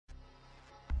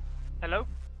Hello?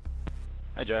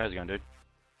 Hey Joe, how's it going, dude?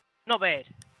 Not bad.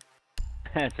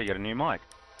 So you got a new mic?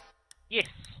 Yes.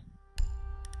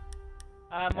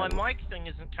 My mic thing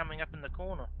isn't coming up in the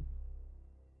corner.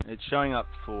 It's showing up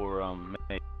for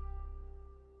me.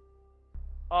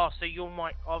 Oh, so your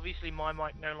mic, obviously my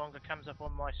mic no longer comes up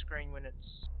on my screen when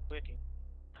it's working.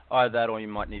 Either that or you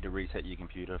might need to reset your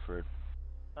computer for it.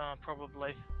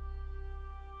 Probably.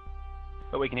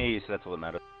 But we can hear you, so that's all that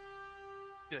matters.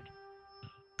 Good.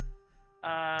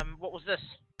 What was this?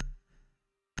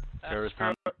 Terrorist screw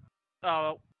hunt. it. Oh,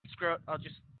 well, screw it, I'll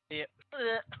just see it.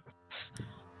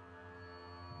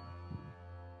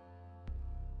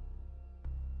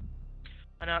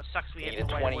 I know it sucks we have Need a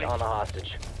to wait 20 a week. on the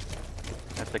hostage.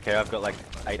 That's okay, I've got like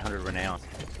 800 renown.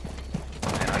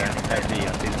 And I don't have the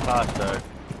season pass, so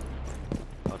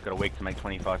I've got a week to make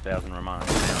 25,000 renown.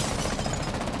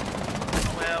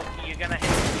 Well, you're gonna be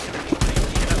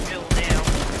uphill now.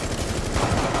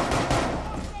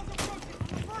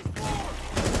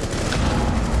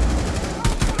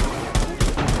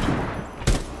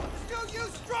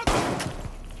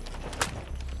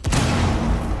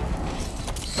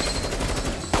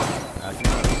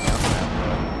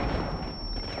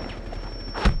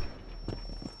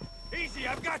 Easy,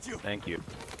 I've got you. Thank you.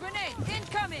 Grenade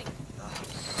incoming!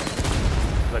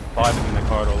 There's like 5 of them in the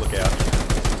corridor, look out.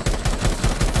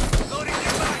 Loading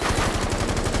your back.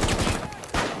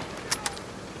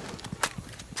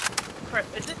 Crap,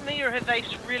 is it me or have they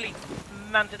really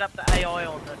mounted up the AI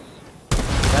on this?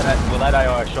 Well, that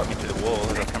AI shot me through the wall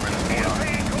as I come around the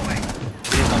corner.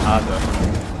 It is not hard though.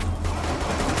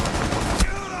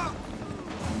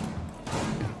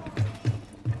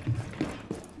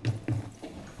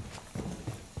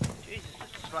 Jesus,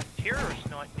 this is like terrorist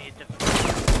nightmare different.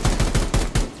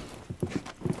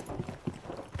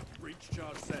 Breach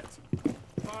charge set.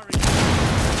 Firing.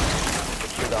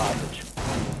 Secure the hostage.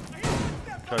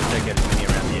 Try to take out as many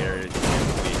around the area as you can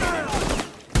before you get in.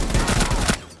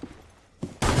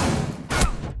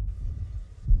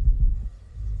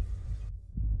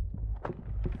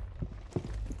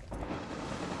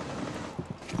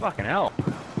 Fucking hell.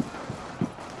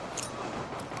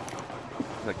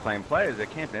 It's like playing players, they're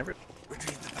camping everywhere.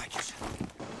 Retrieve the package.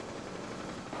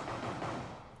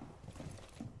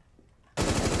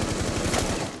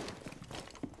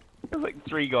 There's like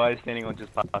 3 guys standing on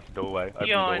just past the doorway. Open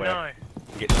Yeah, the I doorway. know.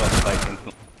 And get shot in the face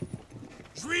instantly.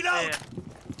 Read out. Yeah.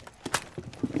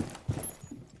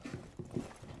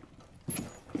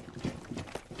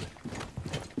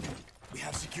 We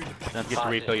have secured the package. Don't forget to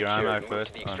refill your ammo Move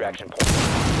first. to the Oh, no. extraction point.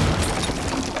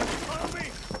 Follow me.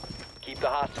 Keep the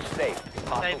hostage safe.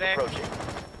 Hostiles back. approaching.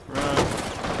 Run.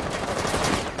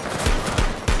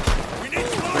 We need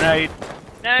to load. Grenade!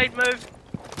 Nade, move!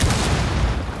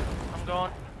 I'm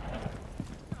gone.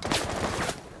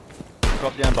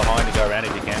 Drop down behind and go around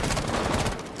if you can.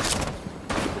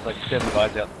 There's like 7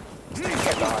 guys out. Get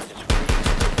the hostage free.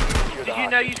 Secure the Did you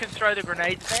know hostage. you can throw the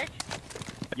grenades back?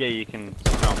 Yeah, you can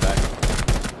throw them back.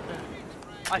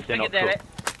 I If they're figured not that.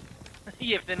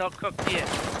 Yeah, if they're not cooked, yeah.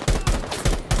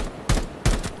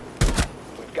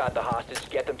 We've got the hostage.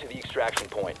 Get them to the extraction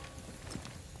point.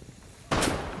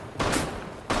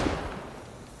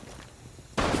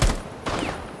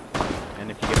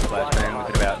 And if you get a flashbang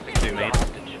within about 2 Secure the meters,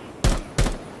 hostage.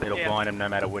 it'll Yeah. blind them no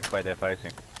matter which way they're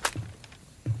facing.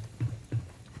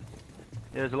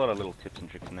 Yeah, there's a lot of little tips and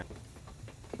tricks in there.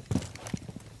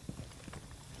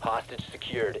 Hostage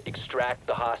secured. Extract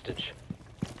the hostage.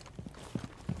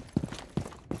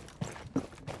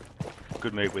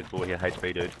 Good move with 4 here,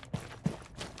 HP dude.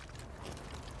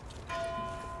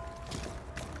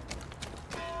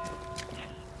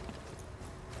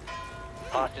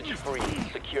 Hostage free.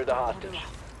 Secure the hostage.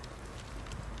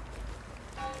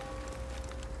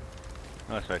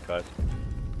 Nice work, guys.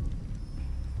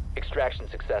 Extraction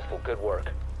successful. Good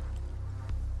work.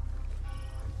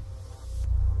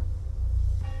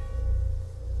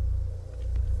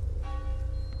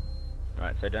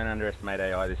 Right, so don't underestimate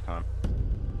AI this time.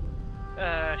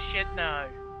 Shit, no.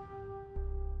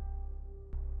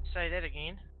 Say that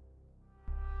again.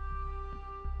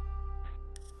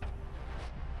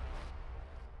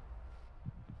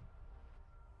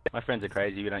 My friends are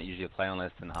crazy, we don't usually play on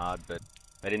less than hard, but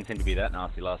they didn't seem to be that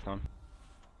nasty last time.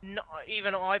 No,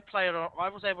 even I played on. I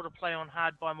was able to play on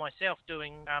hard by myself,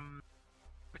 doing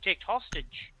protect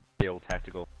hostage. The all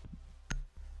tactical.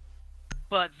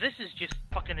 But this is just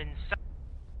fucking insane.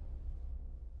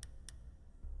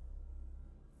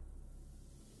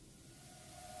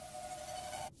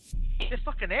 They're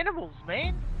fucking animals,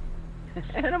 man.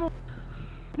 Animal!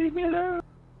 Leave me alone!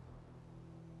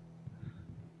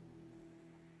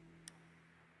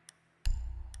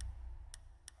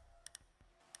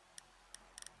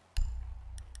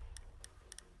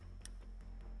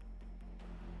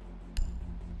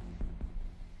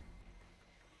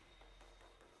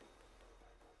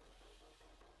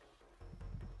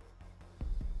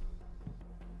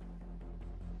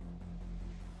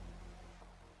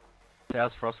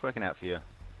 How's Frost working out for you,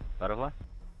 Butterfly?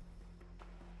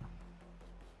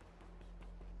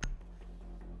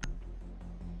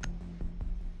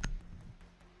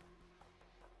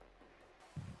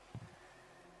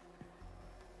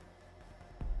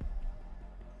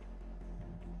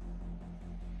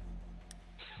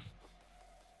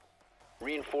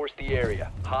 Reinforce the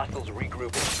area. Hostiles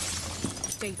regrouping.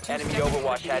 Stay 2 Enemy steps ahead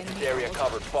Overwatch of the has this enemy area force.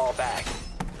 covered. Fall back.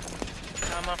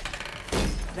 Armor.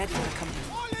 Ready for company.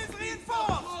 All is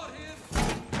reinforced!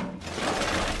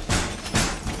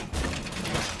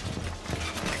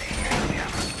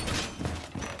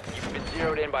 You've been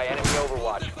zeroed in by enemy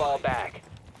Overwatch. Fall back.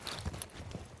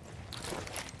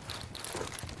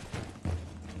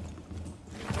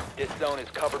 This zone is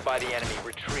covered by the enemy.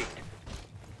 Retreat.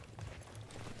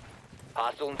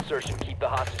 Hostile insertion. Keep the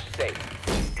hostage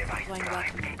safe. Deploying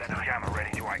weapon. Jammer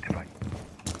ready to activate.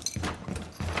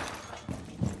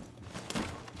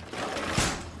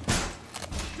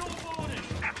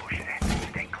 Ambush set.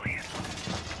 Stay clear.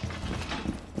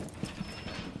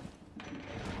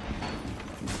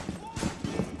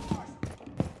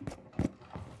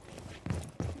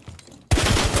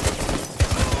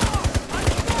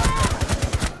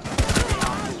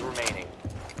 Hostiles remaining.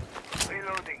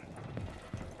 Reloading.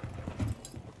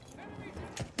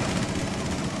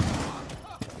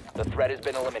 The threat has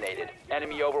been eliminated.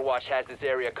 Enemy Overwatch has this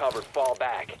area covered. Fall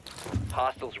back.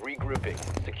 Hostiles regrouping.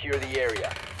 Secure the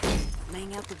area.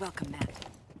 Laying out the welcome mat.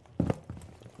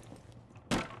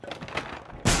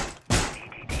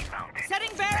 EDD mounted. Setting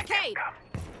barricade! Come.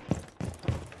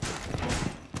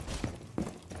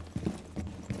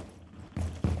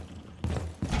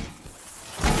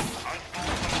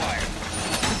 Unspool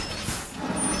supplier.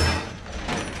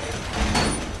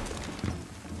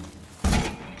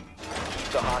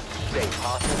 Keep the hostage safe.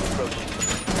 Hostiles approaching.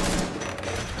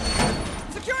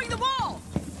 Securing the wall!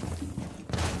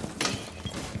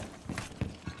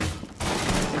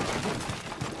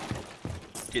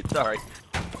 Shit, sorry.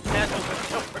 That's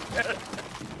what we're doing.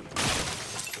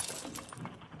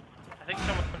 I think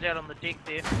someone's out on the deck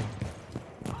there.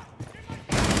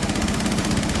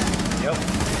 Yep.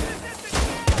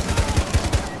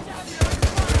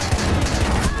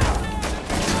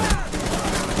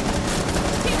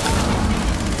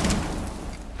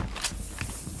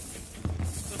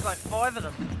 There's like 5 of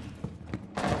them.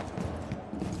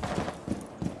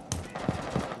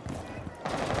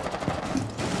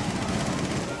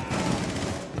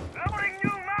 Lowering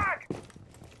new mag.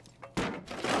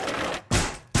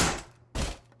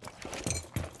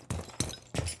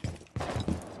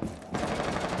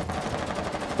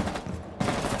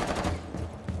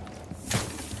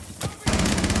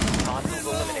 Hostiles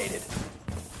eliminated.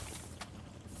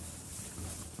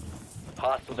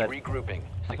 Hostiles That- regrouping.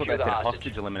 I thought Secure they the said hostage.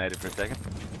 hostage eliminated for a second.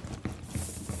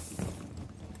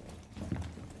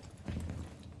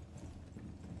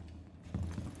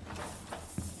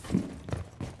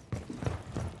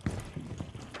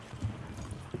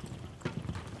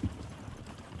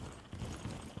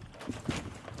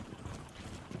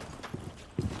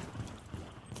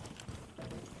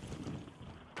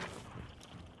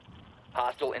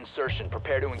 Hostile insertion.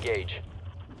 Prepare to engage.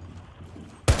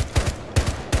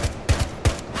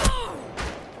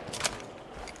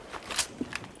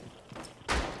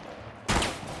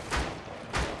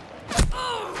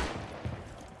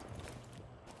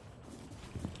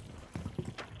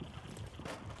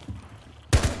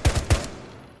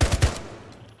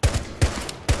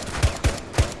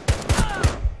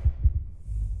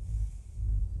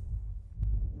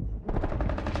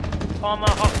 Armor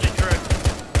hostage room.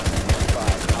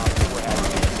 Five. Hostiles were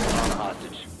activated on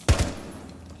hostage.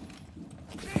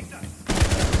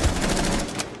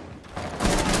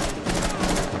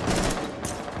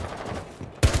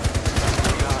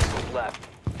 Three hostiles left.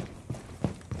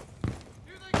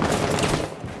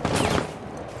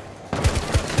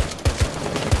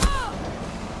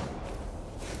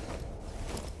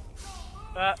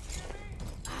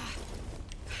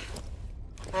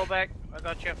 Roll back. I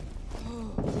got you.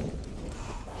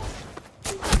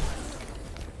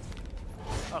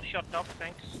 Oh, shut up.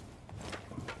 Thanks.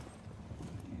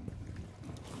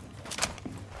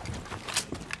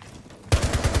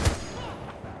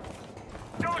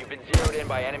 You've been zeroed in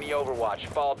by enemy Overwatch.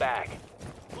 Fall back.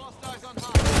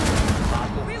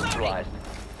 Hostiles neutralized.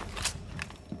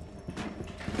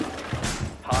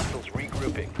 Hostiles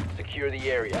regrouping. Secure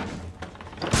the area.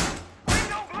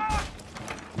 Window glass.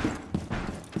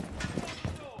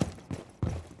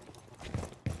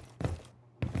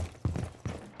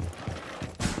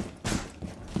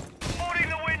 Boarding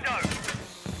the window.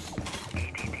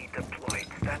 EDD deployed.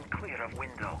 Stand clear of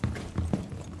window.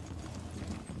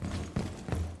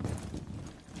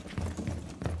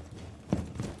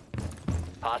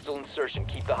 Hostile insertion.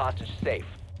 Keep the hostage safe.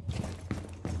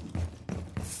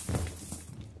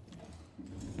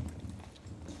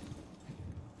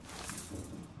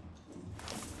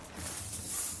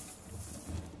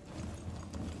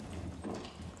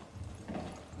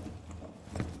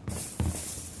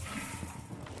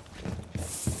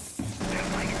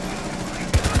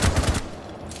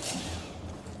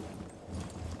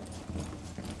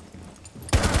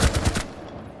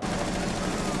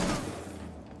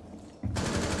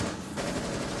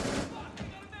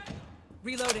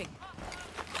 Reloading.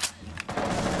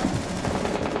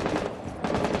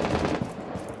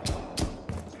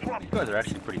 These guys are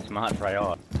actually pretty smart for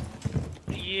AR.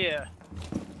 Yeah.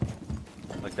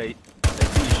 Like they see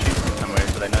you shoot from somewhere,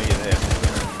 so they know you're there.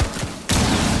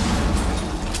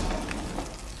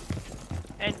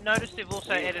 And notice they've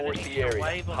also added an Reinforce the extra area.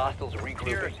 wave of Hostiles regrouping.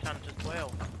 terrorist hunt as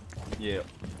well. Yeah,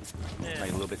 Yeah. make it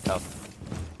a little bit tough.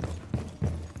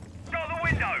 Got the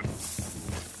window!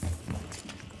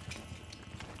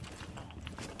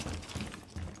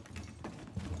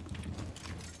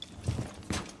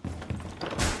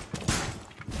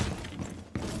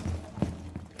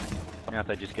 Now if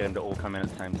they just get them to all come in at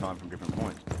the same time from different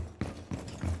points.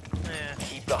 Yeah.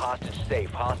 Keep the hostage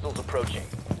safe. Hostiles approaching.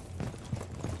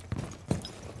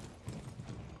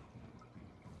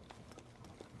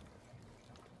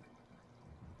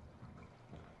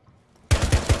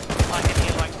 I can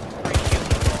hear like 3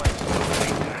 shielding bullets.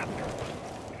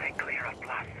 Stay clear of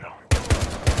blast zone.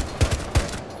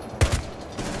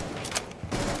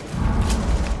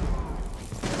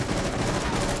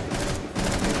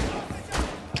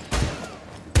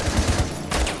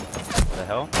 The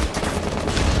hell?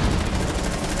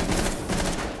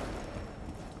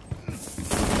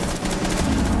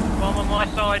 Bomb on my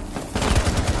side.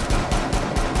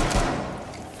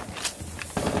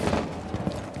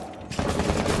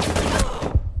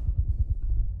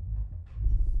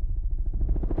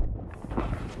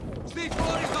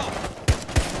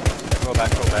 Roll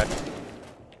back, roll back.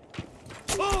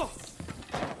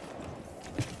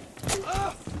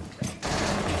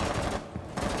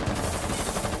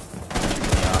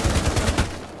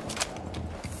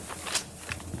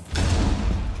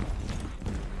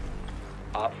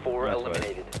 Op 4 Nice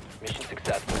eliminated. Mission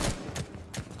successful.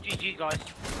 GG guys.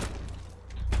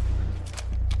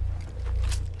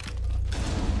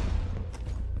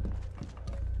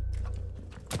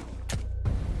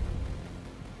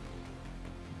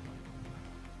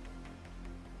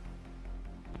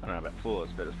 I don't know about floors,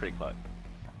 but it's pretty close.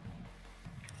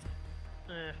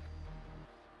 Yeah.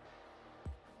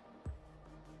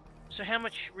 So how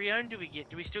much Reown do we get?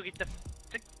 Do we still get the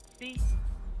 60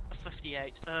 or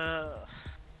 58?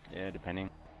 Yeah, depending.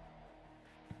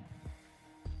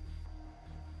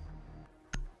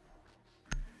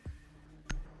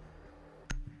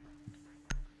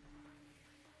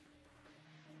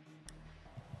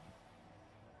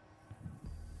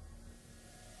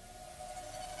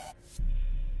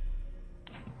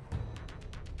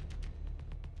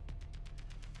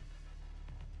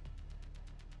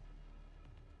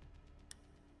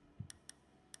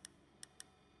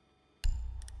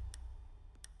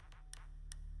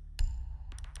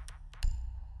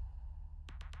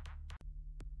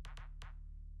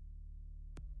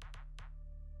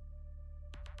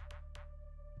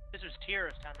 This was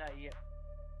terrorist hunt, yeah.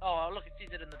 Oh, look, it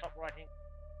says it in the top right hand.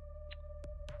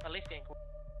 Left hand corner.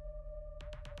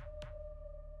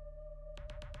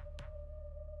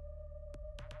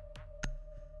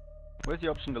 Where's the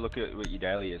option to look at what your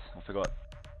daily is? I forgot.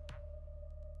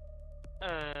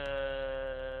 Can't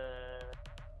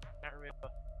remember.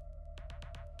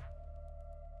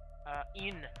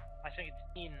 In. I think it's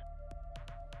in.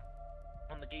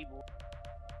 On the keyboard.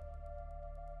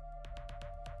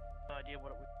 No idea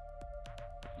what it was.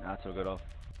 Nah, it's all good off.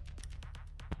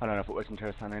 I don't know if it works in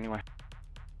Terrorist Hunt anyway. I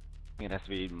think it has to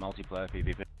be multiplayer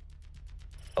PvP.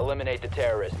 Eliminate the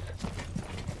terrorists.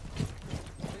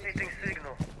 Missing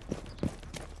signal.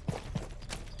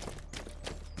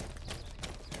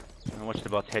 I watched the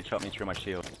bots headshot me through my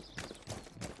shield.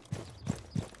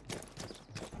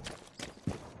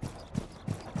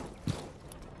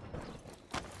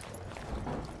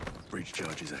 Breach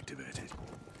charge is activated.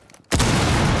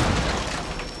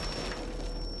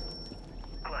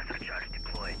 Cluster charge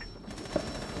deployed.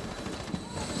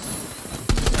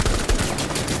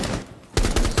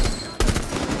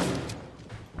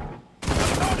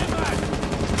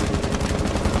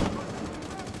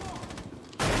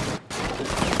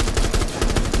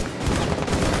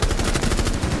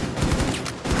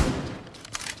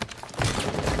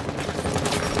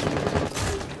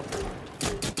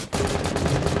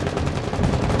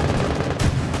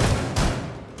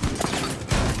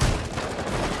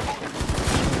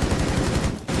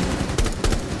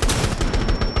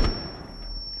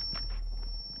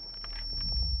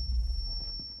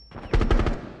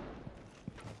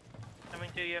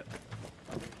 you.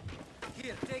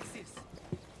 Here, take this.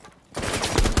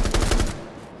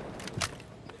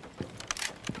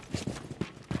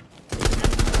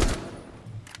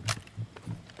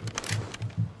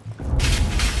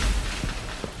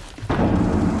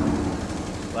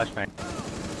 Flashbang.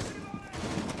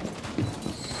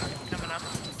 Coming up.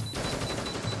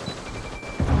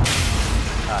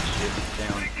 Ah shit,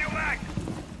 down.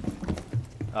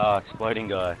 Ah, exploding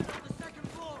guy. The second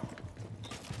floor.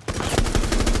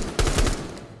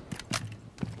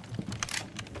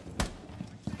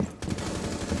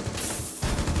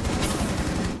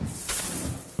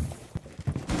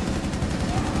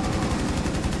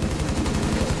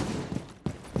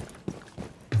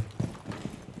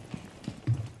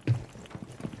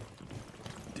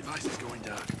 Device is going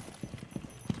dark.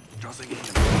 Crossing in.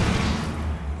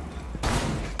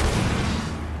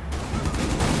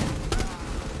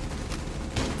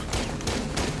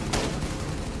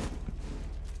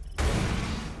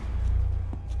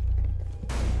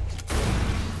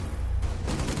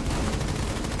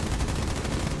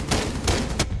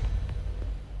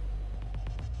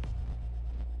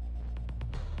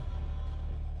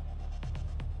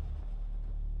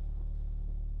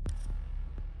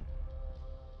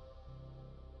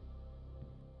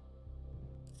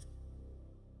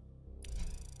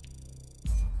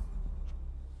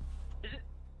 Is it?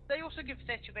 They also give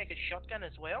Thatcher back a shotgun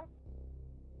as well.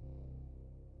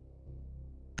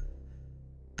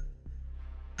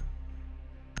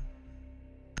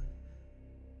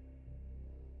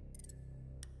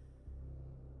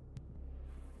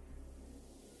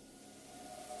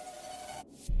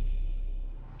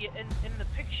 Yeah, in the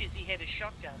pictures he had a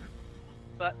shotgun,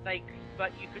 but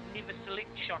you could never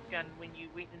select shotgun when you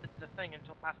went into the thing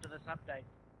until after this update.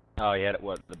 Oh yeah,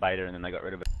 what, the beta, and then they got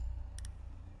rid of it.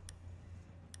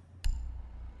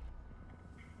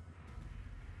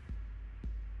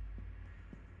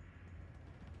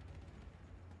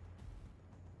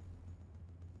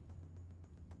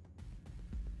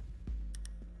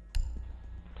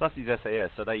 Plus these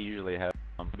SAS, so they usually have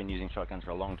been using shotguns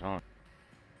for a long time.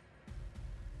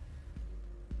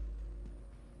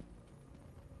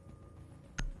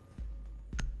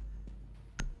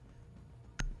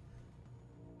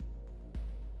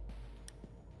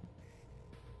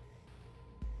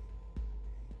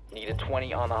 Need a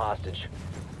 20 on the hostage.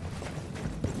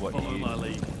 What Follow you my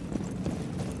lead.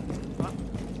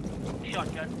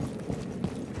 Shotgun.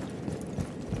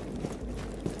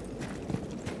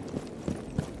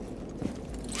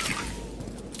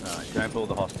 don't pull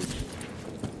the hostage.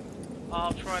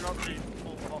 I'll try not to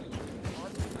pull the hostage.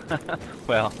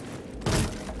 Well.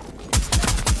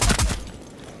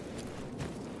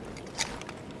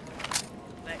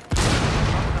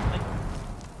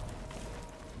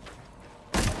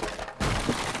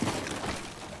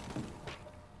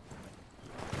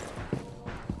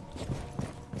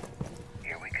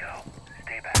 Here we go.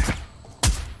 Stay back.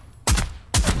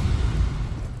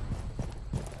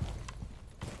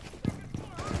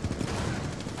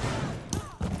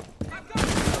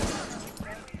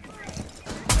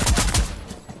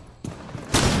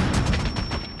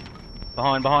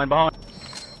 Behind.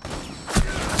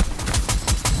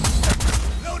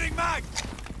 Loading mag!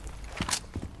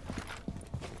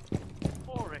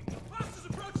 Boring.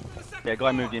 Yeah,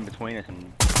 guy moved in between us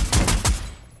and...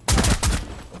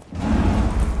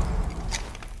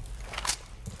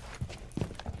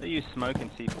 They use smoke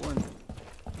and C4 and...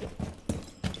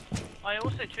 I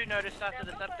also too noticed after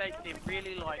this update they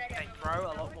really they throw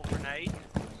a lot more grenades.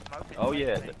 Smoke and Oh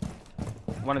yeah, grenades.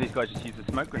 one of these guys just used a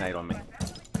smoke grenade on me.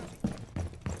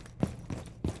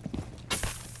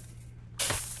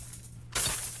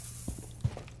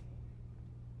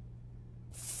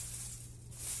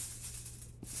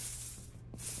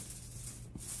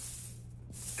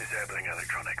 Disabling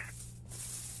electronics.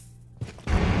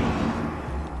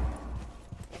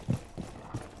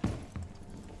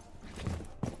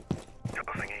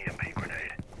 Tossing EMP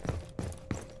grenade.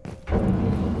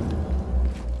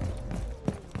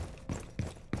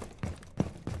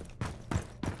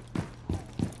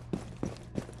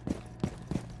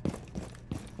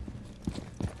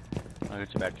 I'll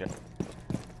get you back, Jeff.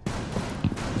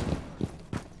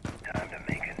 Time to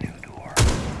make a new door.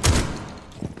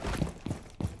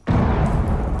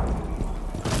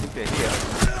 I think they're here.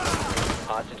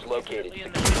 Hostage located. Definitely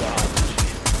in Secure the hostage.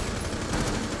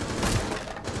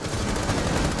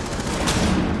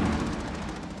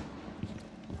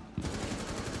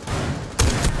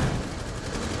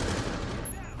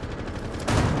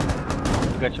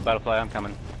 Got your butterfly, I'm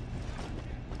coming.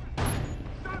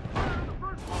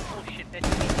 Oh shit, that's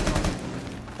easy.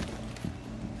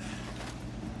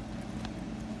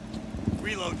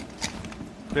 Reload.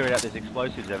 Clear it out, there's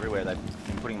explosives everywhere. They've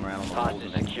been putting them around on the walls.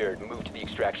 Hostage And secured. Move to the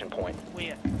extraction point.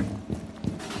 Where?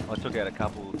 I took out a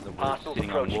couple that were Hostiles sitting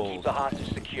on approaching. walls. Keep the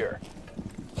hostage secure.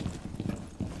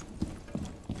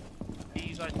 Where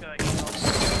you guys going?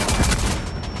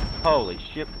 Holy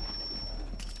shit.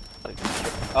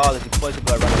 Oh, there's explosive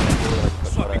guy running next door. I've got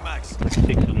Swapping mags. 6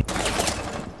 of them.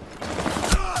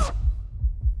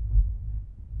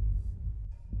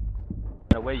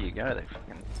 No, where you go, they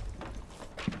fucking...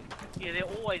 Yeah, they're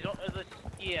always on this.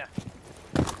 Yeah.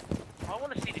 I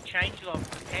want to see the change log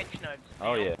for the patch notes.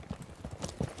 Oh yeah.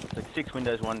 It's like 6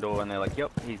 windows, 1 door, and they're like,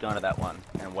 yep, he's going to that one,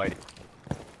 and waiting.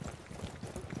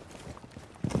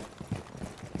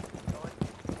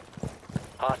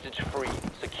 Hostage free.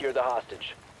 Secure the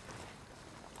hostage.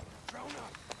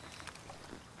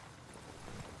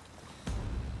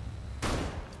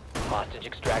 Hostage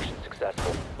extraction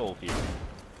successful. All for you.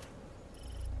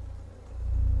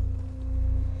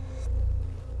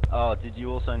 Oh, did you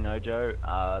also know, Joe,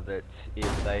 that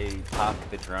if they park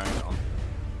the drone on...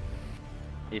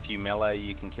 If you melee,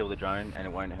 you can kill the drone and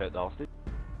it won't hurt the hostage?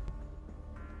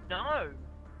 No.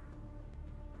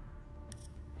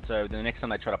 So the next time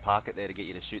they try to park it there to get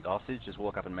you to shoot the hostage, just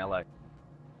walk up and melee.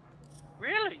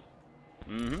 Really?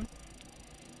 Mm-hmm.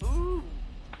 Ooh.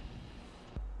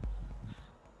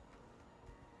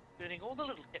 Learning all the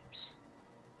little tips.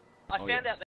 I Oh, found yeah. out